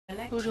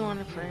Who do you want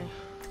to play?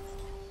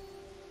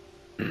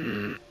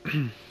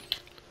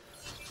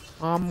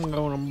 I'm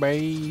gonna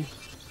be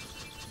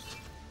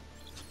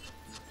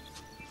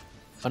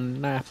a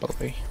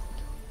Napoli.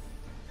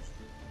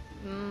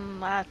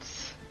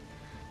 That's...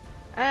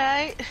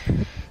 I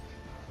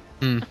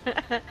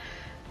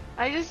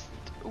just...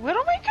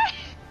 Widowmaker?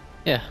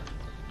 Yeah.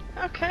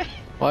 Okay.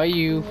 Why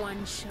you?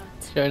 One shot.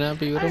 Should I not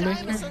be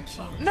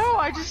Widowmaker? No,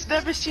 I just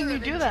never seen you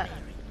do that.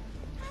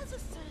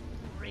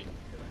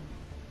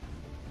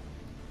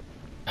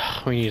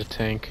 We need a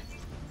tank.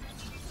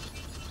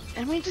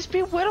 I mean, just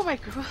be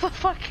Widowmaker. Who the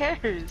fuck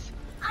cares?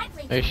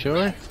 Are you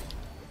sure?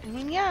 I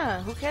mean,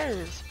 yeah, who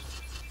cares?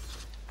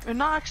 We're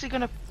not actually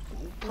gonna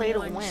play to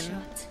One win.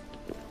 shot.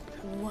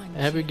 One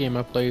Every game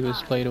I play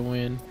was play to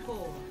win.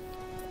 4,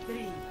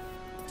 3,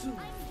 2,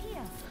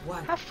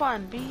 1. Have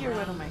fun. Be your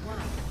Widowmaker.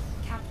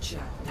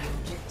 Capture the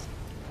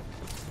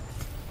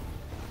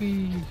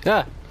objective.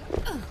 Ah!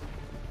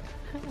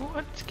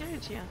 What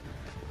scared you?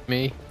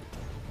 Me.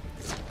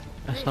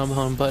 I saw him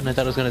on a button, I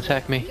thought it was gonna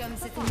attack me.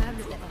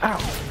 Ow!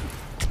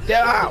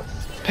 Ow!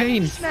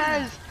 Pain!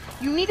 Snaz,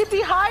 you need to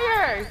be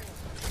higher!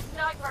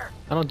 I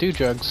don't do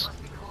drugs.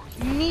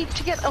 You need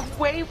to get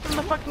away from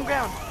the fucking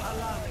ground.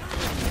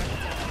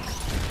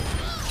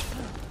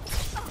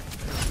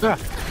 Ah!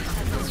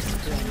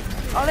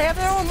 Oh, they have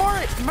their own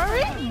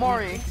Murray?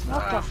 Mori.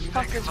 What the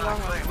fuck is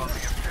wrong with me?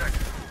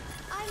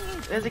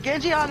 There's a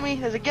Genji on me.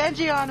 There's a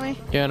Genji on me.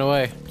 Get in the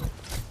way.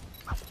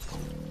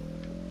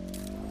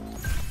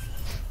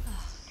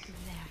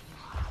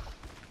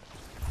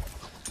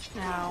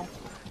 Now.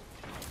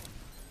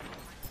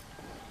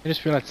 I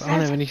just realized I don't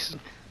have any.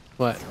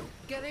 What?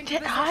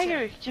 Get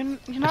higher. You're not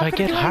If gonna I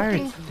get do higher,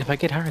 anything. if I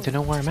get higher, they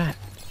know where I'm at.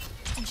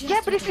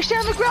 Yeah, but if you stay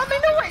on the ground, they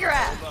know where you're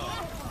at.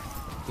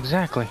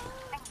 Exactly.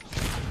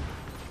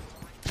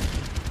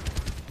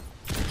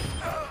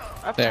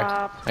 Up There.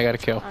 top. I got a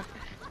kill.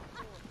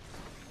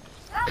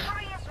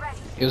 Okay.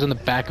 It was in the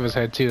back of his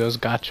head too. That was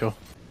Gacho.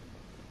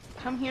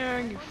 Come here,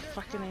 you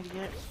fucking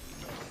idiot.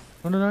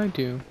 What did I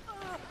do?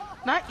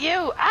 Not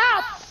you.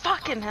 Ah,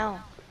 fucking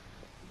hell.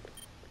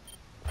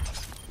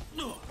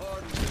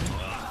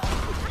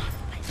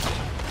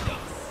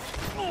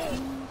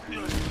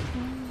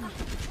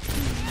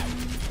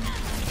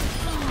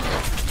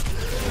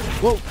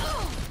 Whoa!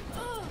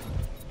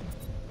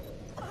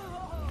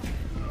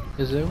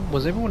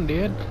 Was everyone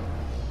dead?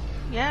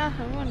 Yeah,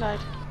 everyone died.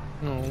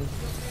 No,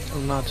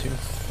 I'm not to.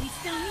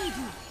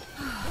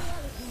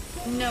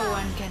 No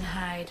one can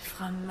hide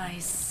from my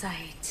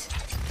sight.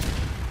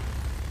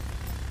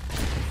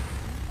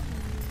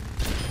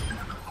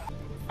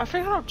 I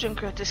figured out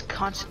Junkrat just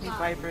constantly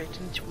vibrates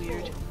and it's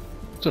weird.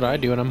 That's what I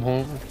do when I'm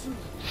home.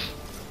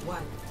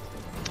 1.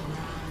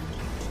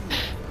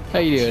 How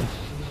you doing?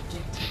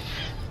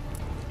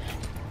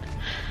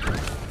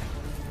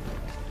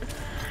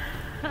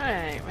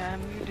 Alright,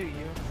 man, you do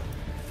you.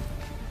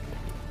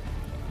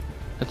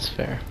 That's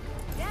fair.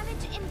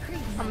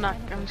 I'm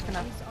just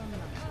gonna...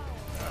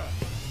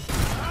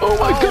 Oh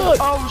my god!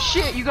 Oh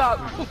shit, you got...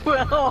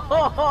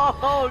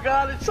 Oh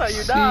god, it's how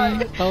you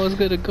die. I was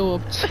gonna go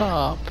up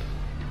top.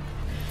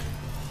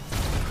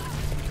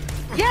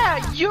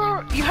 Yeah, you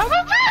have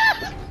a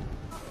path!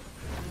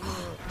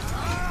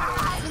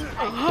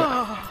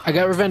 I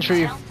got revenge for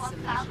you.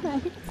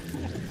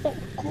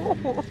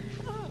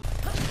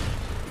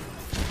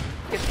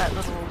 Get that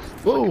little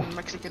Whoa. fucking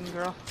Mexican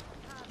girl.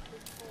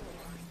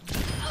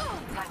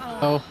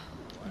 Oh,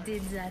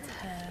 Did that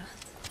hurt?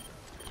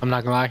 I'm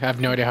not gonna lie. I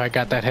have no idea how I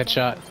got that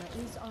headshot.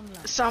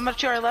 Some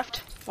to our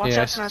left. Watch out,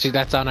 Yes, Snaz. see,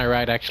 that's on our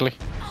right actually.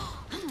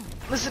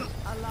 Listen,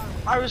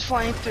 I was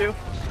flying through.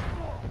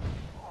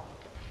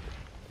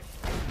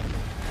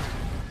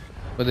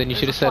 But then you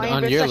should have There's a said flying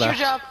on bitch. your That's left.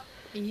 your job.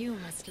 You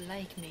must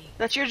like me.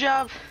 That's your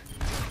job.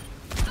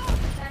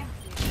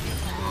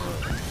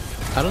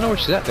 I don't know where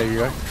she's at. There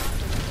you are.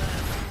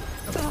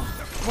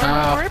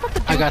 Worry about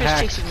the I got doofus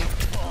hacked. chasing you.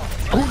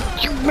 Oh,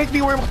 you make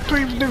me worry about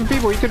 3 different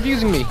people. You're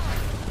confusing me.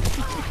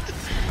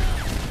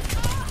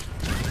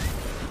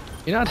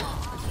 You're not.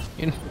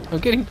 I'm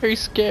getting very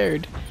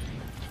scared.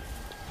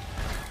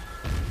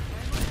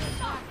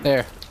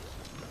 There.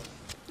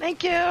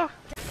 Thank you.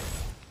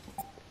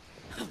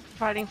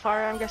 Fighting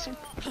fire, I'm guessing.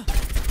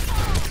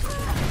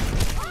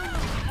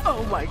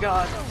 Oh my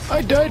god.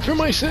 I died for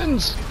my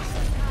sins.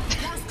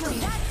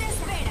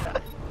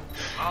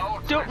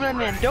 Don't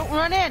run in. Don't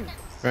run in.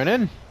 Run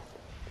in.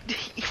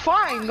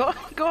 Fine. Go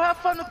have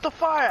fun with the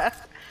fire.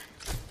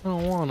 I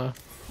don't wanna.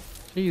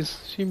 Jeez,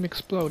 she's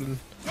exploding.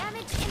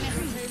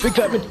 Big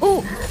damage.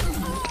 Oh!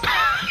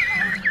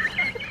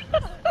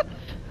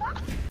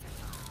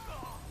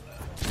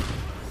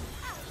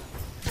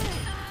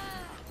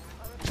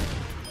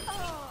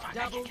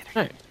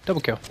 Alright,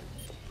 double kill.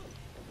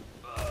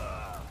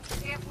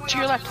 To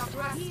your left.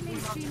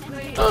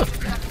 Oh!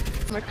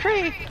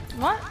 McCree.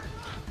 What?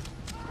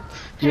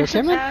 You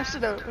okay, man?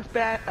 Acid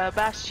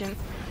Bastion.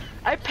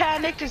 I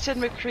panicked and said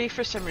McCree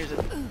for some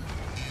reason.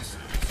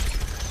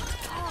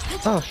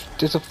 Oh,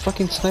 there's a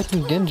fucking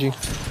sniping Genji.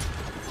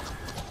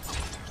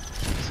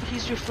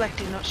 He's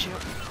reflecting, not shoot.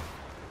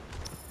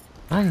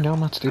 I know, I'm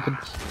not stupid.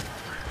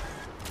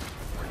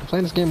 I'm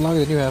playing this game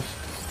longer than you have.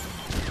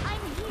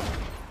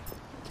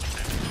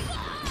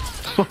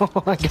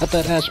 I got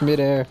that ash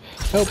midair.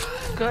 Help!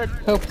 Good.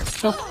 Help!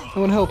 Help!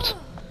 No one helped.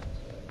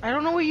 I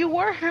don't know where you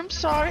were. I'm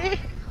sorry.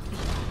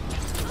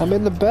 I'm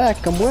in the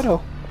back. I'm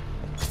Widow.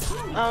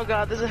 Oh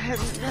god, there's a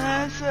hidden.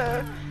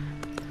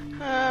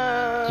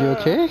 You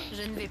okay?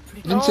 You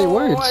didn't say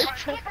words.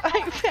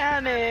 I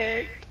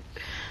panicked.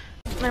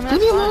 I'm Leave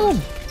me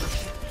alone!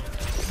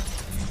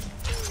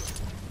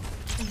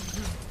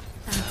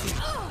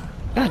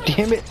 God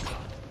damn it!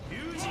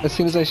 As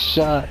soon as I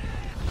shot,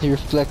 he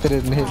reflected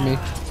it and hit me.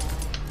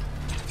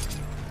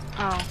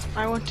 Oh,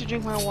 I went to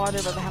drink my water,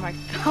 but I had my.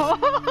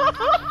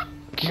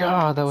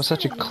 God, that was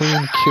such a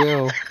clean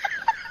kill.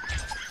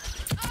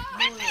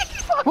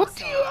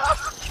 What?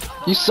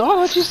 You saw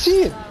it? How'd you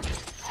see it?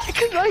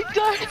 Because I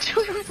died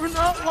to him for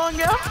not long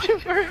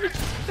afterwards,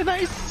 and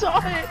I saw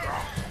it.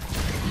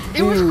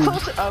 It was Dude.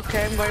 close.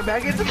 Okay, I'm going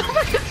back into the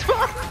fucking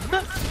spot.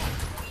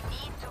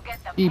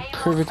 He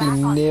perfectly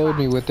nailed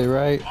me with it,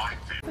 right?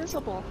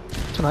 Visible.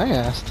 That's what I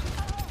asked.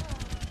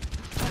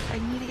 I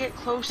need to get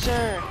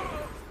closer.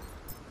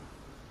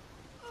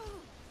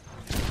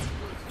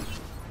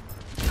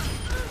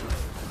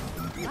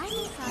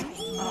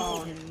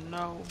 Oh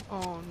no,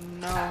 oh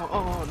no,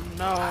 oh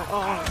no,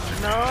 oh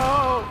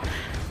no!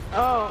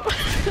 Oh,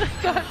 I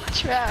got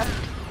trapped.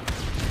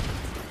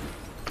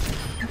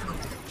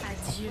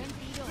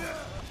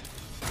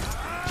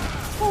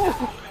 Oh.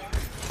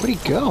 Where'd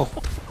he go?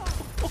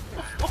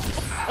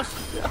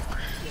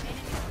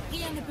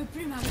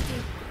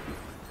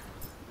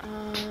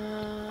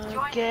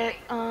 Get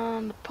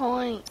on the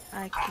point.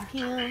 I can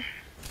heal.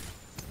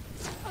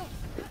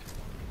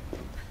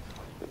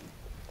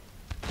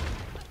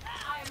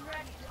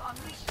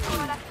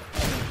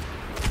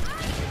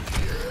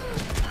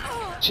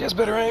 She has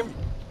better aim.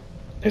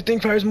 Her thing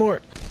fires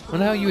more. I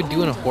wonder how you would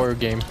do in a horror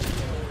game.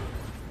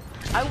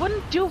 I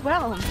wouldn't do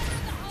well.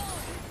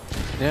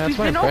 Yeah, that's We've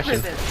my been over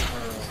impression.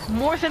 this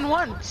more than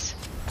once.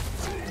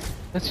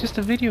 That's just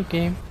a video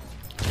game.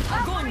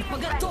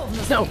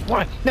 No,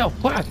 why? No,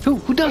 why?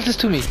 Who does this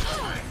to me?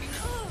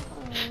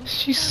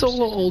 She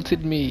solo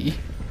ulted me.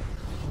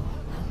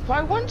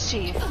 Why wouldn't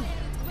she?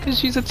 Because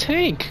she's a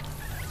tank.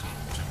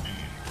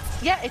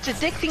 Yeah, it's a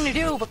dick thing to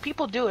do, but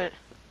people do it.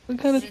 What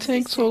kind of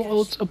tank solo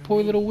ults a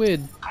poor little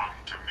wid?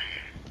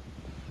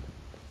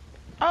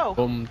 Oh.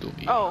 Come to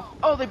me.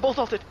 Oh, they both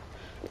ulted.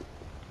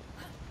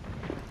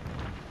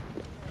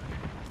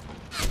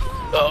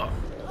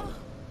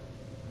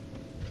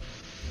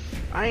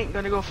 I ain't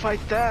gonna go fight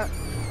that.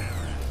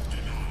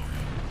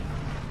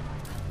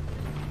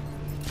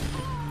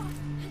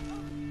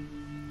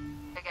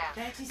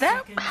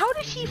 That, how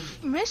did he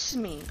miss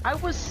me? I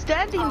was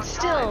standing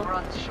still,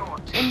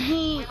 and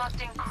he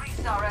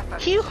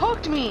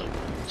hooked me,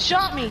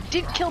 shot me,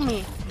 did kill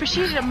me,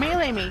 proceeded to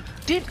melee me,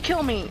 did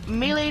kill me,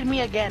 meleeed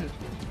me again.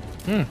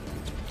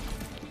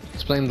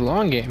 He's playing the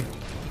long game.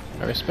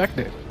 I respect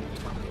it.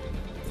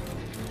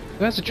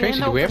 Who has a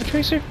tracer? Do we have a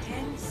tracer?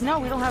 No,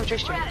 we don't have a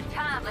tracer.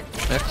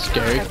 That's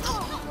scary.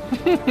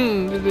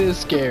 It is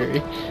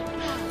scary.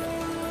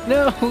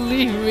 No,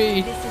 leave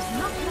me.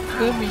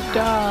 Let me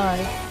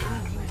die.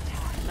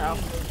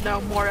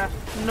 No, Moira.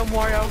 No,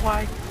 Moira,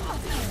 why?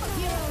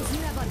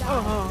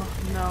 Oh,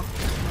 no.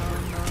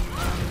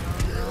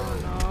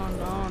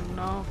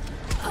 No.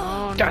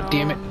 Oh, God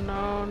damn it.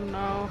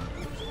 No.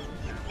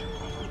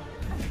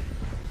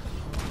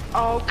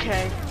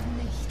 Okay.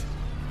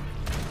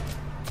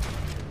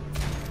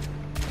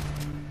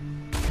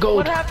 Gold.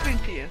 What happened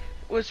to you?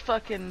 Was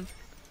fucking...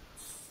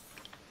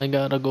 I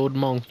got a gold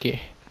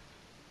monkey.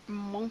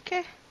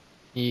 Monkey?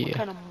 Yeah. What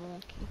kind of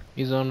monkey?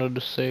 He's under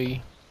the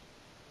sea.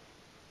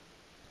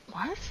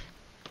 What?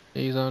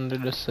 He's under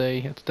the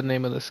sea. That's the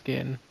name of the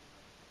skin.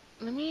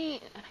 Let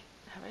me...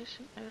 Have I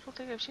seen... I don't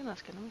think I've seen that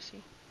skin. Let me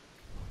see.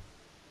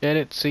 Get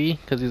it? See?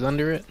 Because he's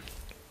under it.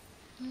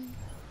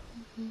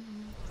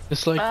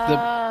 It's like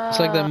the... It's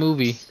like that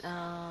movie.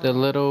 The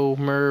Little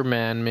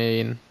Merman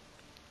made.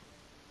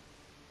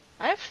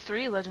 I have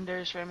 3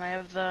 legendaries for him. I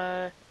have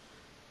the...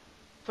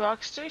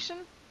 Frog Station?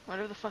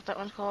 Whatever the fuck that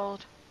one's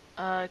called.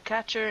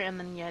 Catcher, and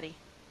then Yeti.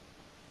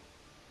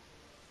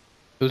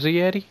 Who's a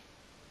Yeti?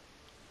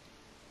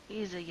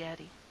 He's a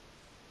Yeti.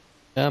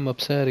 I'm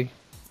upsetty.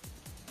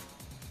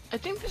 I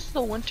think this is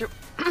the winter...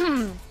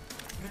 I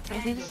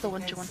think this is the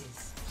winter one.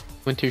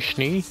 Winter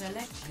Schnee?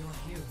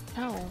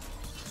 No.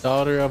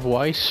 Daughter of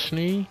Weiss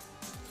Schnee?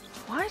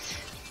 What?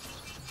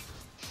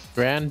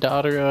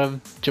 Granddaughter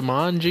of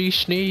Jumanji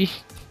Schnee?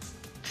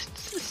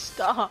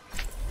 Stop.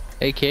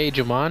 AKA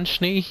Juman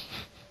Schnee?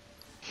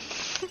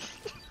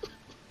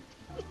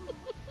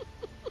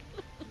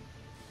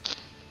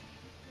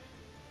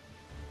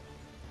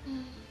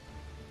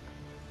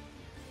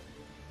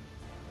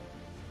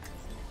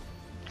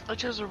 I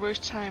chose the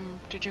worst time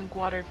to drink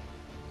water.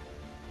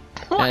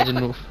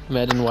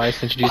 Imagine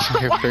Weiss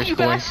introducing her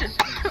firstborn.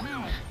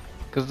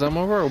 Because I'm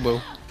a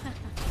robo.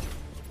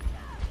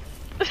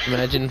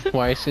 Imagine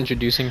Weiss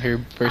introducing her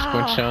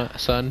firstborn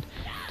son.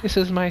 This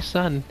is my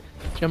son,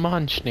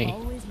 Jamanchny.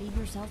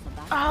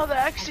 Oh, that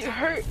actually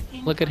hurt.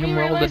 Look at him Me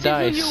roll the realizing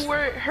dice. Who you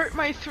were, it hurt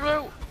my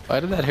throat. Why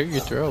did that hurt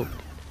your throat?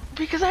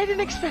 Because I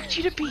didn't expect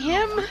you to be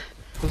him.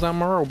 Because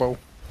I'm a robo.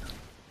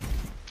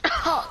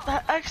 Oh,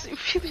 that actually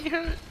really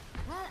hurt.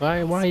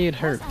 Why it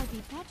hurt?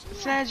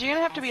 Snaz, you're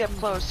gonna have to be up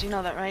close. You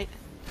know that, right?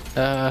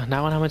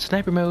 Now when I'm in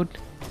sniper mode.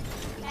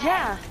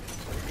 Yeah.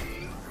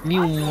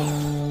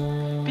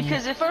 Mew.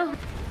 Because if our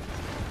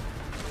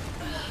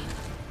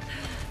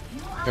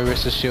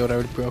Marissa's shield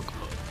already broke.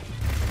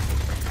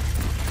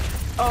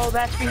 oh,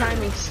 that's behind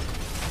me.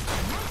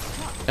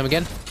 Them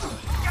again?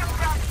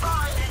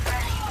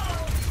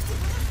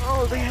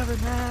 Oh, they have a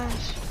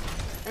mash.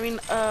 I mean,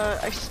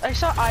 I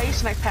saw ice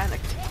and I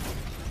panicked.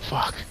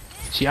 Fuck.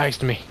 She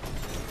iced me.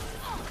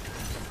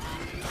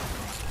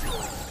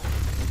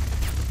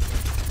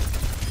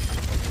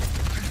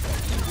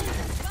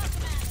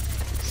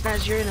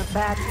 Snaz, you're in a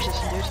bad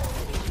position, dude.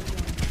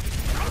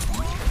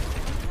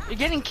 You're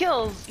getting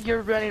kills,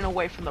 you're running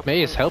away from the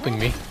May is helping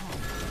me.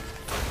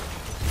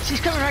 She's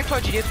coming right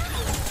towards you, dude.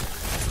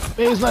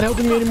 May is not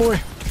helping me anymore.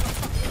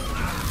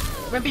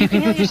 Remember, you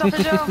can heal yourself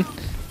as well.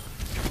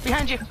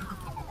 Behind you.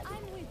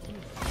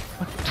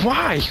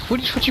 Why?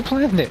 What you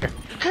plan there?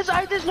 Because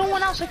there's no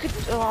one else I could.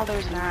 Oh,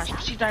 there's an Ash.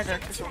 She died there.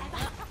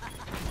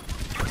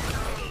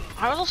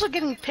 I was also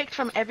getting picked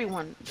from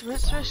everyone.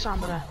 Where's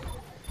Sombra?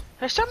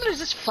 Somebody's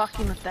just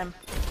fucking with them.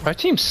 Our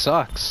team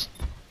sucks.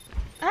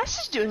 Ash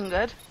is doing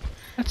good.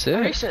 That's it.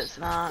 Marissa's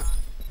not.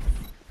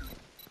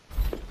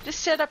 Just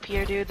sit up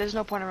here, dude. There's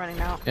no point in running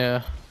out.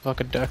 Yeah,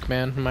 fuck a duck,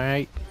 man. Am I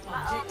right?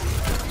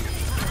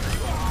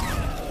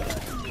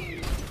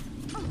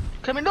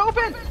 Coming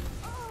open!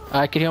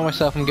 I can heal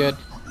myself. I'm good.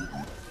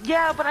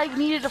 Yeah, but I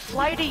needed to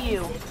fly to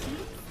you.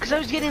 Because I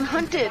was getting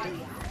hunted.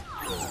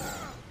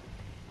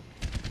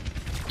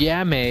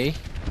 Yeah, May.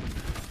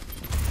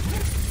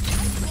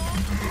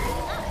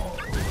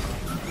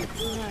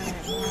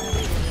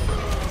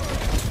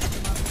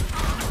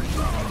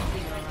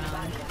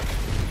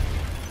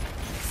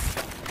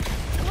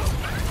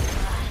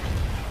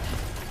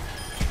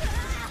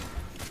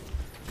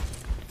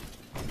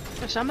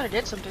 Somebody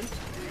did something.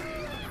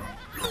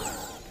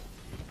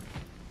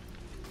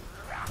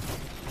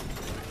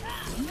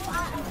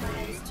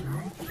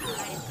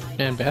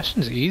 Man,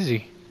 Bastion's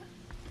easy.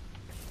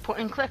 Point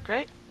and click,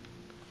 right?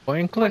 Point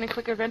and Point and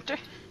click. click adventure.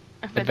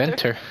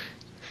 Adventure.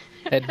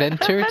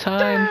 Adventure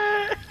time.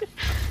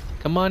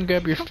 Come on,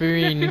 grab your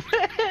phone.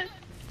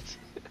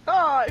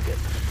 Oh,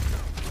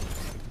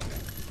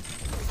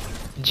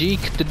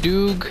 Jeek the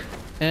Doog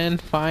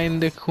and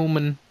find the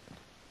Kuman.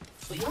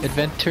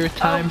 Adventure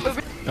time.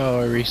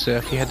 Oh, Arisa,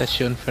 if you had that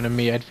shield in front of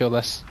me, I'd feel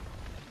less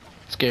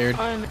scared.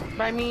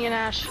 By me and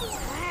Ash.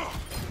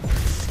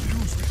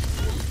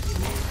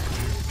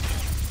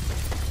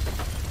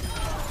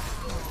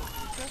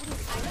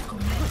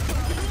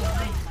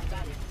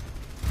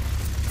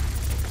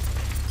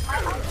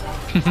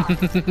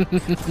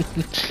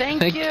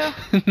 Thank you.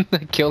 I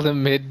killed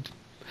him mid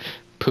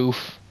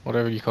poof,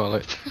 whatever you call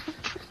it.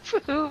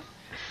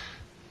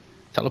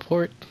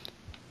 Teleport.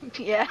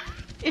 Yeah,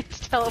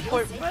 it's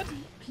teleport, but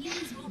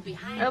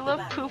I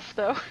love poof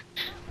though.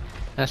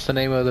 That's the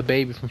name of the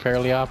baby from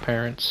Fairly Odd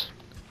Parents.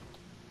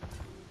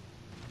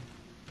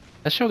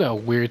 That show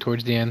got weird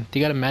towards the end. They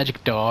got a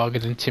magic dog,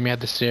 and then Timmy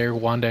had to share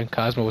Wanda and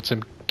Cosmo with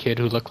some kid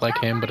who looked like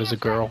him, but as a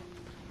girl.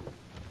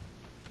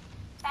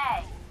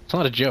 It's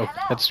not a joke.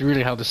 That's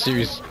really how the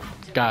series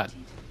got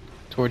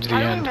towards the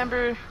I end.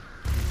 remember.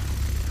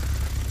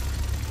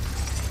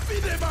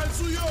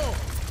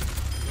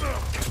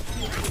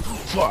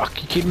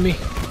 Fuck, you kidding me?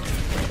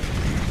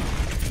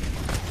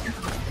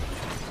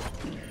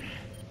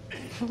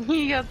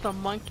 You got the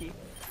monkey.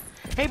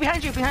 Hey,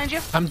 behind you, behind you.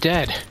 I'm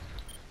dead.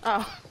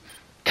 Oh.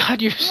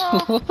 God, you're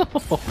slow.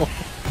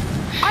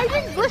 I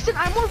didn't listen.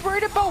 I'm more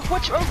worried about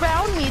what's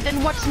around me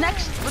than what's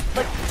next.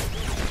 Like,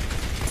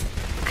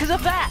 because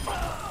of that.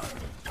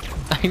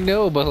 I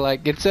know, but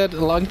like, it said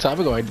a long time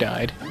ago I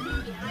died.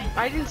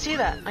 I didn't see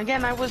that.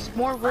 Again, I was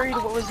more worried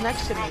what was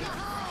next to me.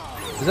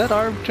 Is that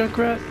our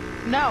Junkrat?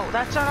 No,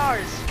 that's not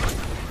ours.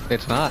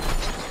 It's not.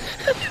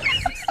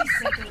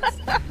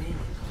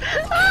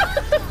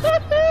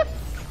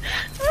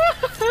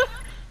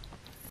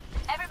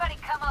 Everybody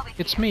come over here.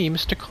 It's me,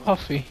 Mr.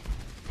 Coffee.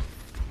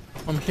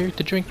 I'm here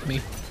to drink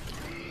me.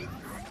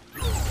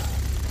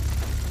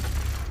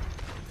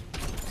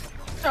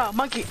 Oh,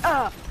 monkey.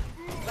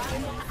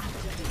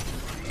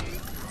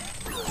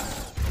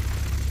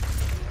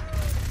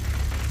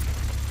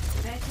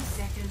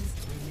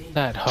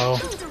 That hoe.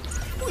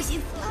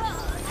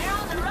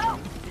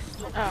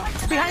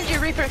 Oh, behind you,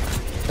 Reaper.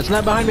 It's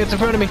not behind me, it's in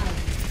front of me.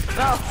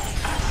 Oh.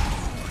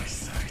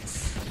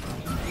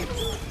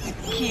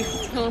 You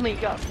only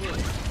got me.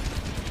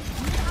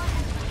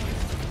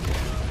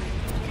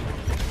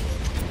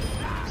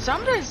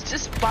 Somebody's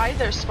just by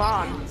their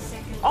spawn.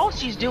 All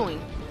she's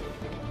doing.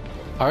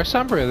 Our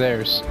Sombra or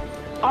theirs?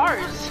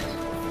 Ours.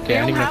 Okay, They I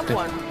don't didn't even have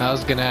one. I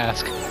was gonna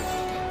ask.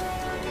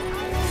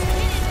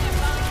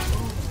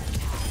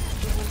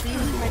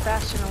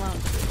 Bastion alone.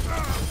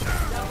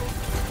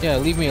 Yeah,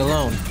 leave me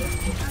alone.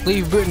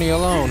 Leave Brittany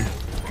alone.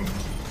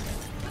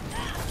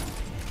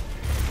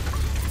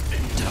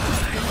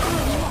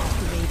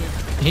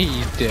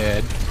 He's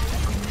dead.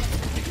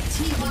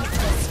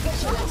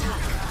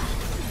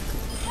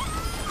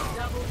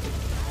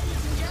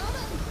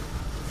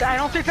 I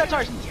don't think that's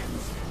ours.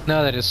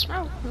 No, that is.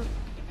 Oh.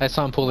 I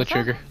saw him pull the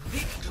trigger.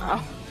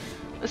 Oh.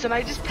 Listen,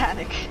 I just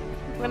panic.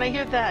 When I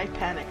hear that, I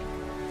panic.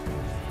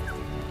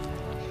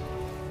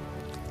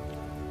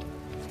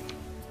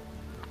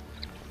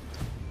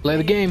 Play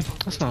the game.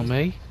 That's not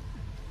me.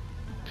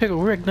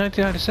 Pickle Rick,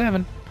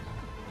 1997.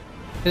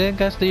 I think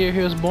that's the year he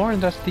was born.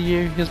 That's the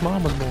year his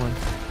mom was born.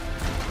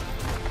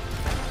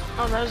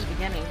 Oh, that was the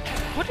beginning.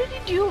 What did he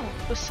do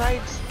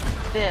besides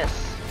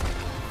this?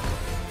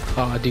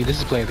 Oh, dude, this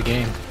is play the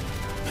game.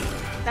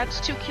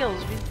 That's 2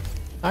 kills.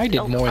 I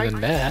did more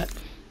than that.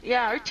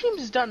 Yeah, our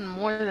team's done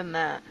more than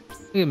that.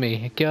 Look at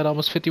me. I killed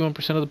almost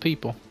 51% of the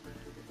people.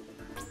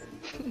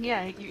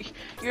 Yeah,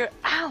 you're.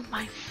 Ow,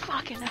 my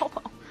fucking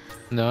elbow.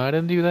 No, I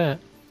didn't do that.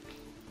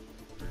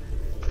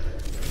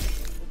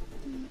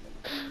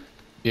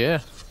 Yeah.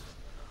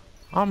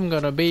 I'm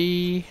gonna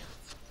be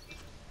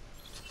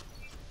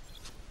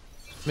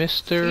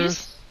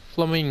Mr.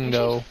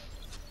 Flamingo.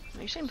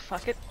 Are you saying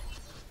fuck it?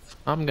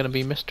 I'm gonna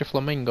be Mr.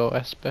 Flamingo,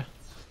 Espe.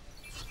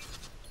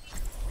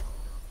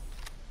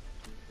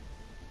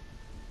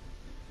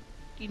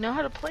 Do you know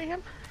how to play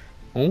him?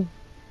 Oh.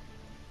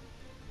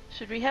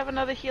 Should we have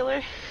another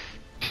healer?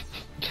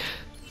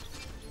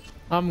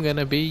 I'm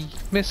gonna be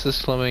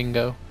Mrs.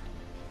 Flamingo.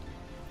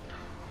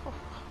 Oh,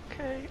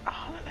 okay.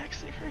 Oh, that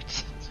actually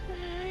hurts.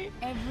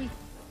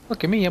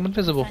 Look at me, I'm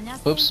invisible.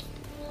 Oops.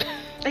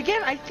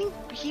 Again, I think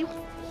he's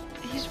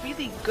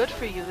really good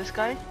for you, this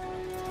guy.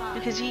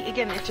 Because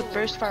again, it's a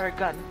burst fire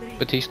gun.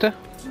 Batista?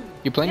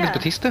 You playing as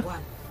Batista?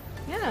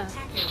 Yeah.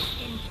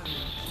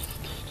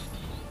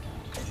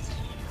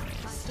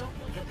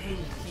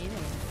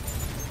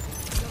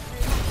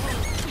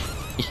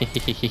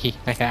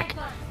 I hack.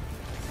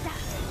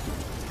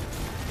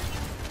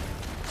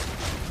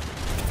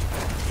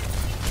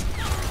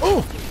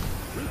 Oh!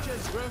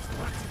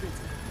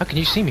 How can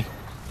you see me?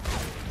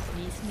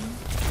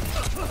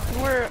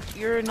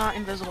 You're not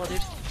invisible,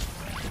 dude.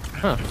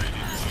 Huh.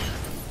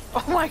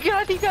 Oh my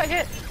god, he got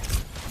hit!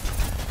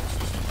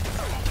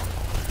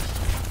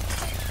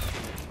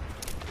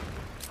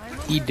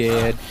 He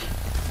did.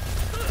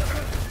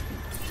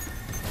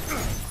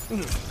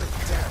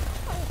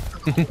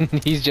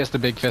 He's just a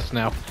big fist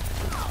now.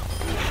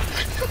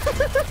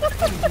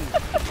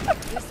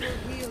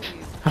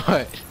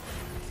 What?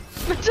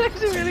 That's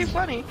actually really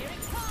funny.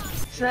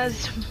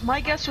 Says,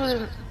 my guess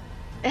was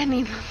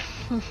any...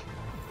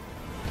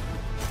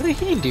 What did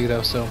he do that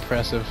was so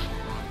impressive?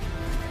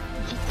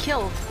 He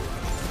killed.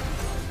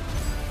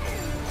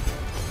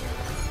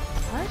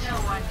 What?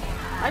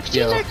 I've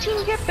seen our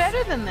team get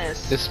better than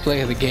this. This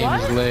play of the game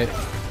is lit.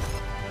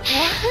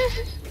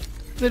 What?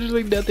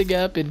 Literally nothing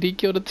happened. He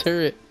killed a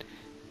turret.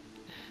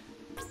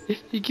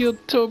 He killed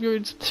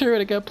Torbjorn's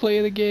turret. I got play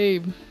of the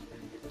game.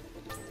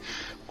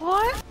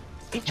 What?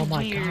 It's Oh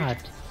my weird. god.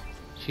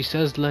 She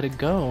says let it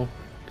go.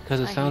 Because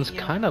it sounds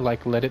kind of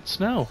like let it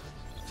snow.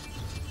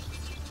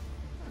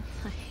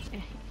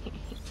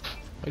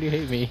 Why do you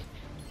hate me?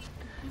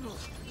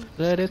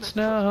 Let it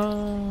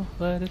snow.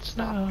 Let it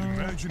snow.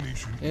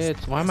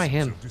 It's... Why am I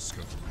him?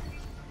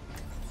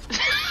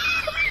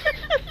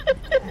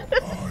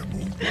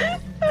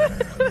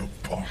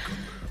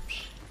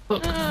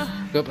 Hook.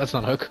 Nope, that's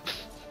not Hook.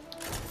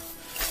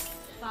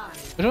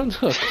 Which one's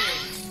Hook?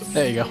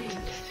 There you go.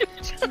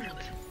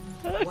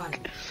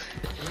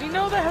 You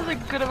know that has a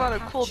good amount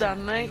of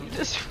cooldown, right?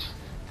 Just...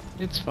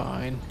 It's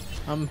fine.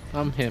 I'm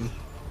him.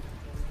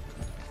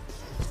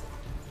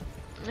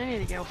 I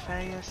need to go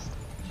fast.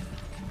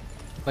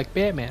 Like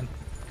Batman,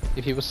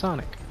 if he was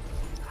Sonic.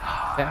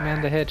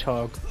 Batman the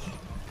Hedgehog.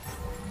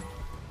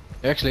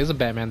 There actually is a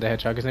Batman the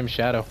Hedgehog, his name is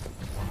Shadow.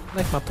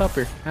 Like my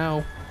pupper.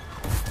 Ow.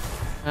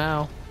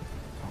 Ow.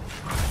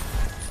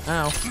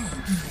 Ow.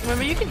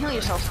 Remember, you can heal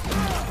yourself.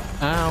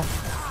 Ow.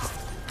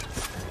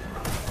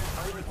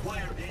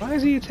 Why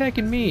is he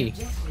attacking me?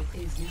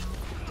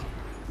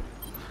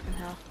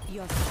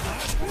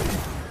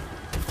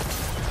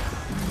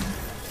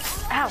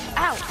 Ow,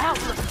 ow, ow!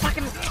 Look,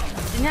 fucking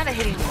Zenyatta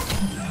hitting me.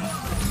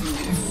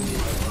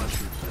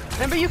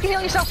 Remember, you can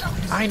heal yourself.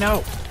 I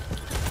know.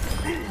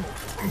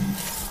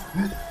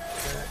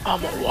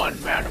 I'm a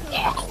one-man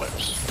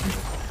apocalypse.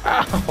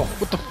 Ow!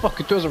 What the fuck?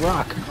 It throws a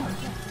rock.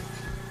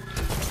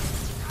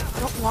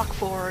 Don't walk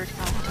forward.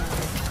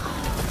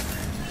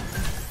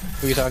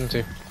 Who are you talking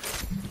to?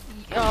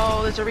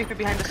 Oh, there's a Reaper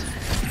behind us.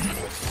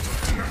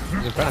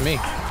 He's in front of me.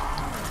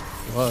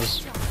 He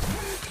was.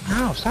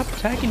 Ow, stop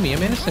attacking me,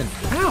 I'm innocent.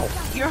 Ow!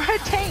 You're a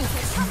tank!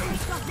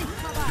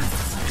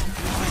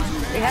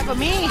 They have a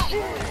me!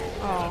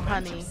 Oh,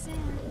 honey.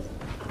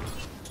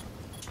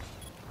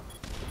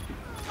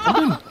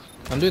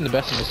 I'm doing the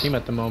best of the team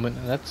at the moment,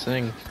 and that's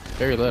saying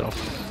very little.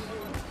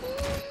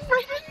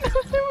 I didn't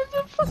know there was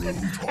a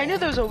I knew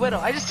there was a widow.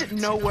 I just didn't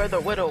know where the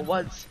widow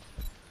was.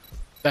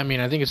 I mean,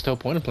 I think it's still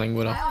point of playing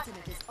Widow. My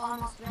ultimate is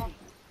almost ready.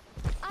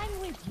 I'm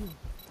with you.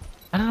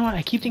 I don't know why,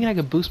 I keep thinking I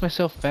could boost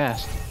myself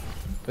fast.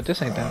 But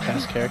this ain't that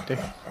fast character.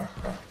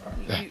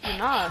 You're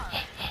not.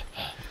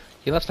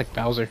 He looks like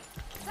Bowser.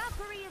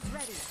 Valkyrie is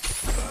ready.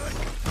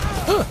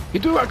 He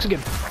threw rocks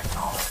again!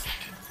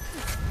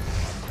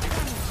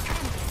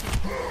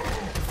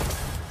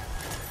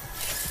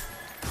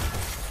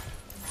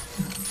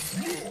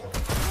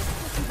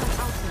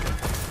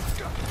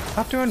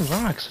 Stop throwing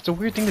rocks. It's a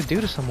weird thing to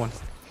do to someone.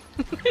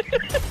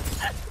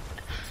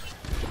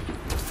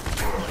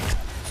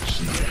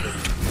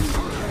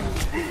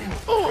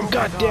 Oh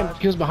god damn!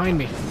 He was behind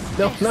me.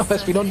 No, no,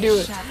 SP, don't do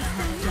it.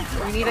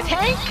 We need a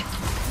tank.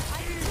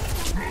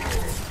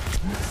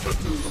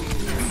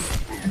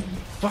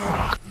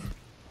 Fuck.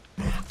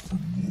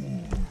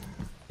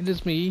 It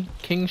is me,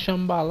 King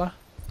Shambhala.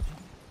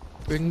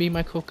 Bring me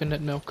my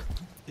coconut milk.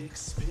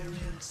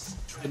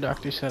 The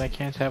doctor said I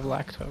can't have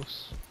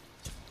lactose.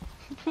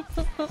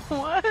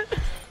 What?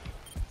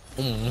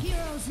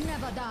 Heroes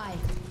never die.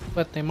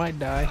 But they might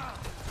die.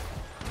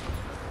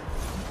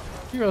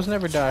 Heroes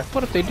never die.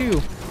 What if they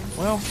do?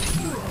 Well,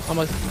 I'm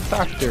a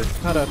doctor,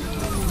 not a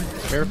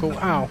miracle.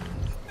 Ow.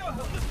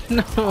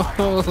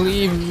 No,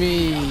 leave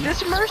me.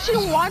 This Mercy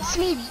wants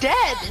me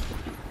dead.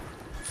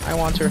 I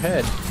want her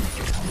head.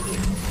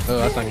 Oh,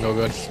 that's not gonna go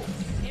good.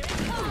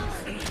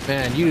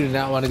 Man, you do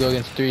not want to go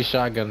against 3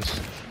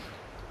 shotguns.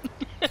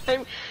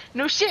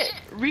 No shit.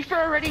 Reaper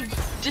already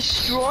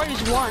destroys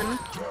one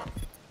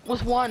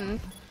with one,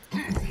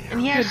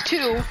 and he has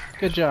 2.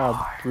 Good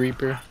job,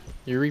 Reaper.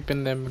 You're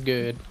reaping them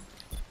good.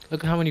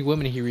 Look at how many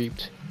women he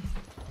reaped.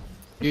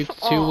 He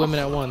reaped 2 women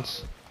at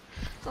once.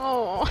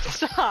 Oh,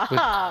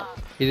 stop.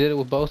 He did it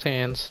with both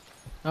hands.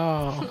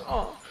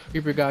 Oh.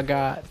 Reaper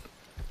got.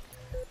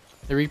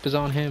 The reap is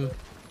on him.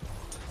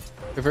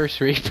 Reverse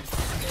reap.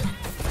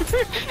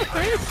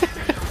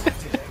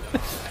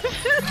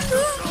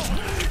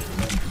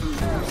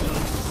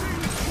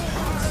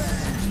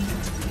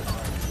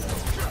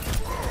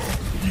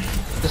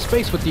 The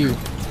space with you.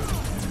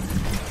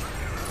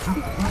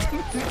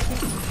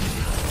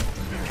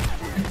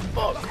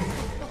 Fuck.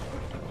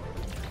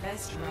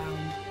 Best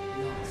round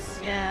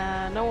lost.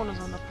 Yeah, no one is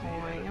on the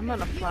point. I'm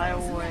gonna fly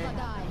away. Never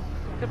die.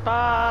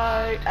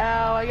 Goodbye.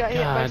 Ow, I got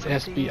hit by God,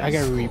 something. SB, I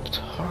got reaped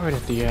hard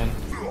at the end.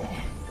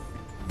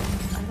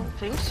 I don't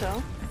think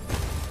so.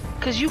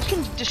 Cause you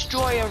can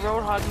destroy a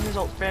Roadhog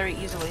missile very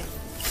easily.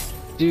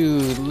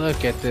 Dude,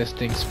 look at this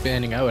thing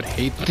spinning. I would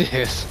hate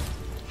this.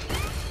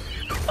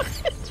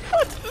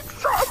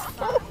 It's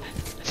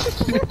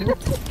fucking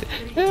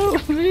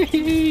Help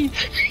me!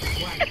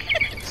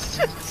 it's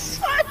just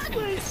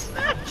sideways.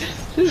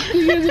 This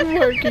thing isn't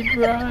working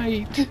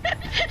right.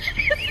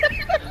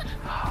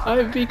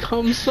 I've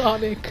become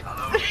Sonic.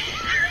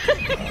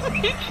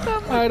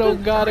 I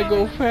don't gotta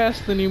go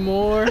fast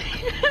anymore.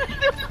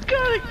 Don't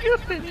gotta go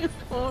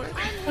anymore.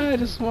 I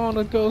just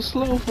wanna go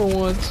slow for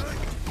once.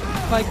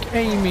 Like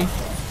Amy.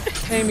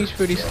 Amy's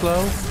pretty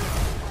slow.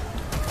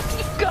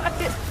 You got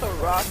hit the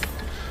rock.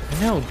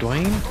 I know,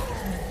 Dwayne.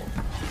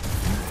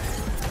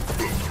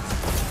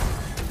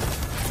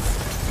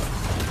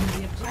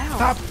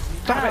 Ow.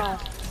 Stop Ow. it!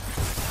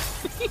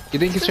 You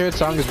think his favorite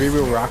song is Riri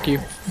Will Rock You?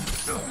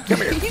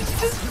 Come here. He's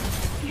just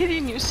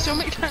hitting you so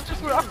many times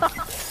with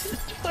rocks.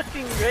 It's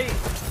fucking great.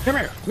 Come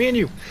here. Me and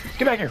you.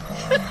 Get back here.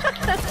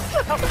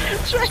 I'm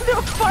trying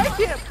to fight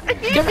him.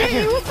 Get back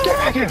here. Get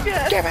back here.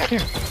 Get back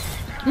here.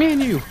 Me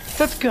and you.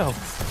 Let's go.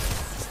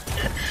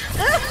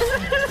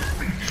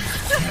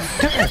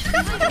 Come here.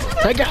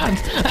 I got him.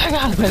 I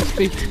got him, SP.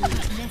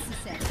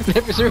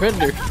 Never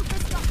surrender.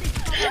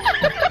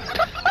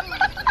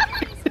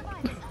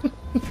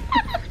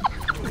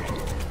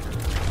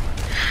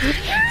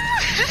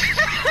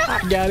 I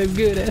got him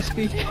good, SP.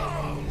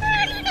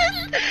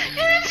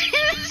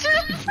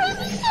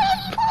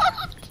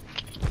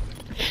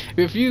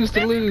 Refuse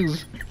to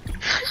lose.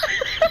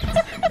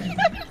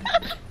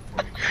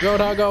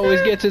 Roadhog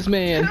always gets his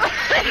man.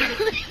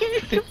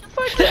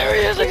 There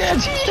he is again!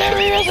 There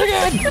he is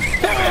again!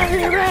 There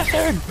you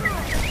bastard!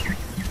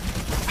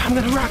 I'm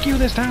gonna rock you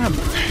this time!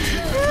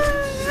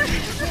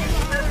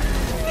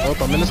 Oh,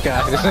 I'm in the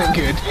sky. This ain't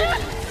good.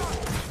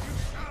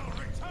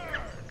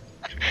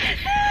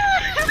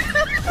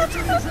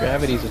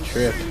 Gravity's a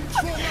trip.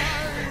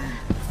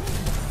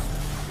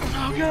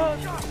 Oh god.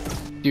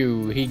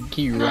 Dude,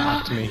 he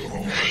rocked me.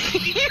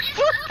 You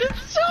put it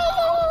so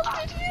low,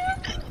 did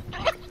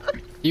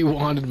you? He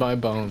wanted my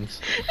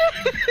bones.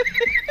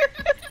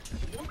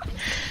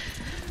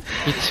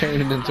 He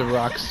turned it into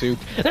rock soup.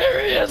 There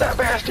he is, that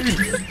bastard!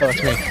 Oh,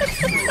 it's me.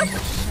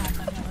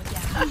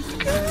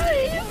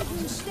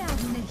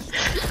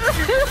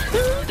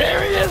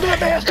 There he is, that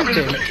bastard!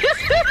 Damn it.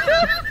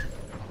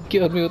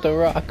 Killed me with a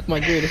rock,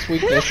 my greatest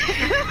weakness.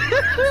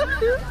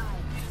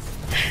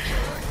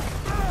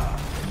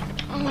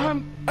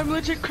 Oh, I'm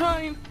legit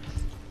crying.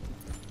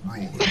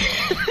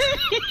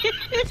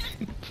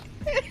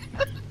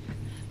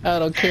 I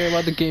don't care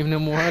about the game no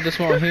more, I just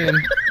want him.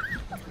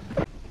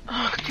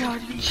 Oh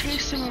god, you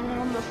chase him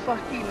around the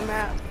fucking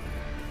map.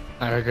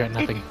 I regret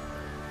nothing.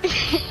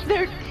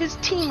 His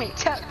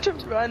teammates have to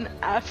run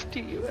after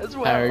you as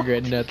well. I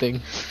regret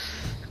nothing.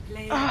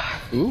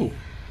 Ooh.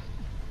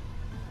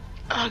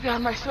 Oh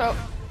god, my throat.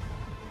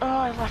 Oh,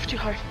 I laughed too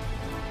hard.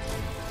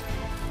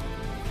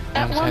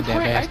 At almost one had that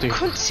point, I bastard.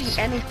 couldn't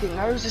see anything.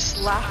 I was just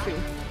laughing.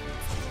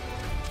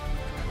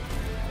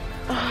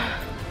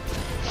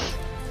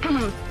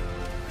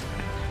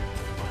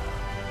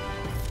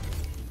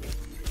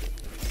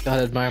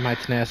 Gotta admire my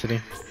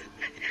tenacity.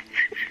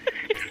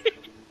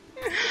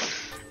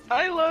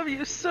 I love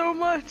you so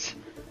much.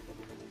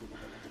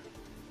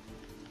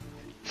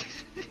 He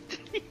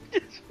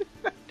just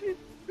did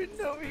for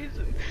no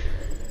reason.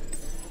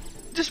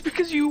 Just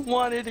because you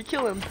wanted to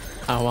kill him.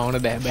 I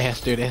wanted that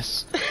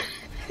bastardess.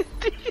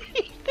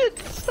 He did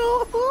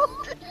so.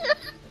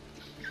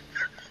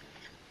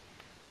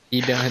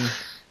 He done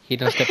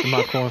stepped in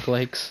my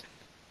cornflakes.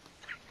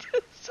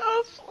 Just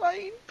a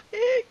flying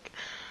pig.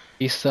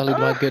 He sullied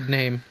my good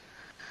name.